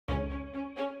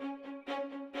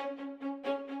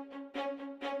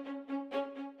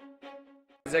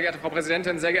Sehr geehrte Frau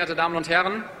Präsidentin, sehr geehrte Damen und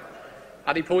Herren!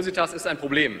 Adipositas ist ein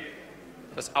Problem.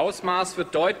 Das Ausmaß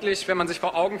wird deutlich, wenn man sich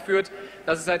vor Augen führt,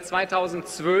 dass es seit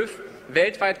 2012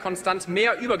 weltweit konstant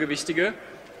mehr Übergewichtige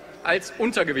als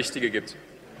Untergewichtige gibt.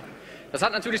 Das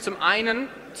hat natürlich zum einen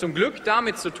zum Glück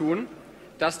damit zu tun,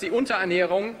 dass die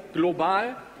Unterernährung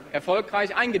global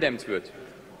erfolgreich eingedämmt wird.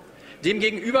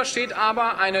 Demgegenüber steht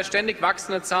aber eine ständig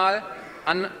wachsende Zahl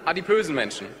an adipösen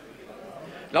Menschen.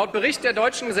 Laut Bericht der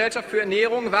Deutschen Gesellschaft für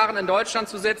Ernährung waren in Deutschland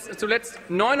zuletzt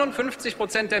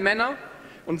 59% der Männer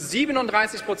und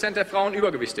 37% der Frauen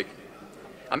übergewichtig.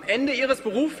 Am Ende ihres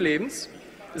Berufslebens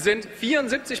sind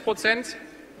 74%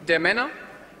 der Männer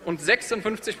und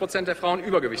 56% der Frauen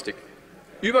übergewichtig.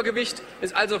 Übergewicht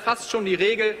ist also fast schon die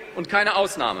Regel und keine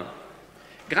Ausnahme.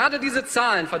 Gerade diese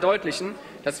Zahlen verdeutlichen,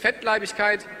 dass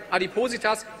Fettleibigkeit,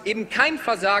 Adipositas eben kein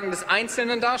Versagen des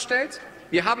Einzelnen darstellt.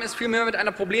 Wir haben es vielmehr mit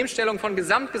einer Problemstellung von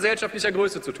gesamtgesellschaftlicher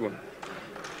Größe zu tun.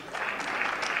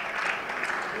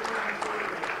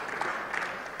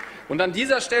 Und an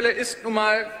dieser Stelle ist nun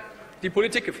mal die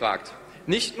Politik gefragt.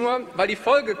 Nicht nur, weil die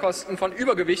Folgekosten von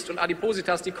Übergewicht und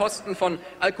Adipositas die Kosten von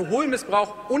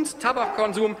Alkoholmissbrauch und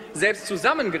Tabakkonsum selbst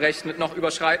zusammengerechnet noch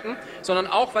überschreiten, sondern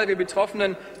auch, weil wir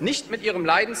Betroffenen nicht mit ihrem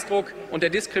Leidensdruck und der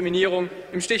Diskriminierung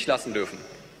im Stich lassen dürfen.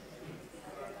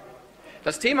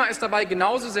 Das Thema ist dabei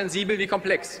genauso sensibel wie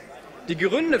komplex. Die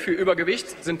Gründe für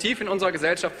Übergewicht sind tief in unserer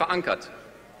Gesellschaft verankert.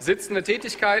 Sitzende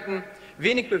Tätigkeiten,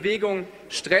 wenig Bewegung,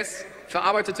 Stress,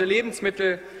 verarbeitete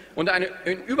Lebensmittel und ein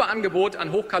Überangebot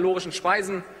an hochkalorischen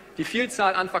Speisen. Die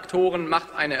Vielzahl an Faktoren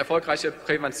macht eine erfolgreiche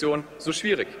Prävention so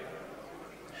schwierig.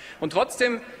 Und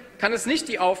trotzdem kann es nicht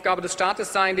die Aufgabe des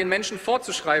Staates sein, den Menschen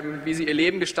vorzuschreiben, wie sie ihr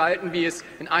Leben gestalten, wie es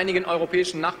in einigen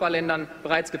europäischen Nachbarländern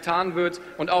bereits getan wird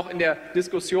und auch in der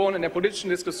Diskussion, in der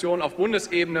politischen Diskussion auf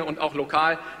Bundesebene und auch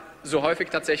lokal so häufig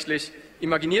tatsächlich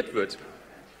imaginiert wird.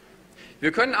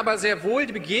 Wir können aber sehr wohl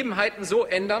die Begebenheiten so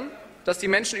ändern, dass die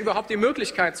Menschen überhaupt die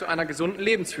Möglichkeit zu einer gesunden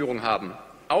Lebensführung haben.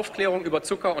 Aufklärung über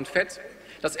Zucker und Fett,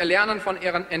 das Erlernen von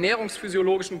ihren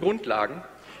ernährungsphysiologischen Grundlagen,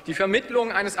 die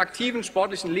Vermittlung eines aktiven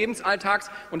sportlichen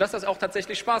Lebensalltags und dass das auch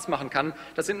tatsächlich Spaß machen kann,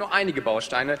 das sind nur einige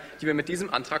Bausteine, die wir mit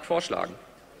diesem Antrag vorschlagen.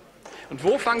 Und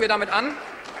wo fangen wir damit an?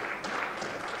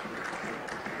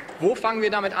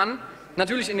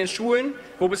 Natürlich in den Schulen,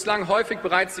 wo bislang häufig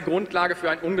bereits die Grundlage für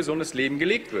ein ungesundes Leben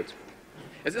gelegt wird.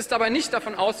 Es ist dabei nicht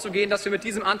davon auszugehen, dass wir mit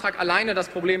diesem Antrag alleine das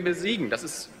Problem besiegen.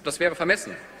 Das wäre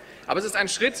vermessen. Aber es ist ein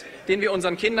Schritt, den wir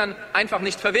unseren Kindern einfach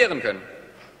nicht verwehren können.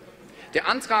 Der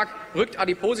Antrag rückt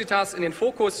Adipositas in den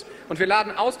Fokus und wir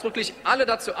laden ausdrücklich alle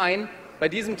dazu ein, bei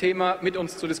diesem Thema mit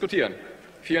uns zu diskutieren.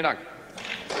 Vielen Dank.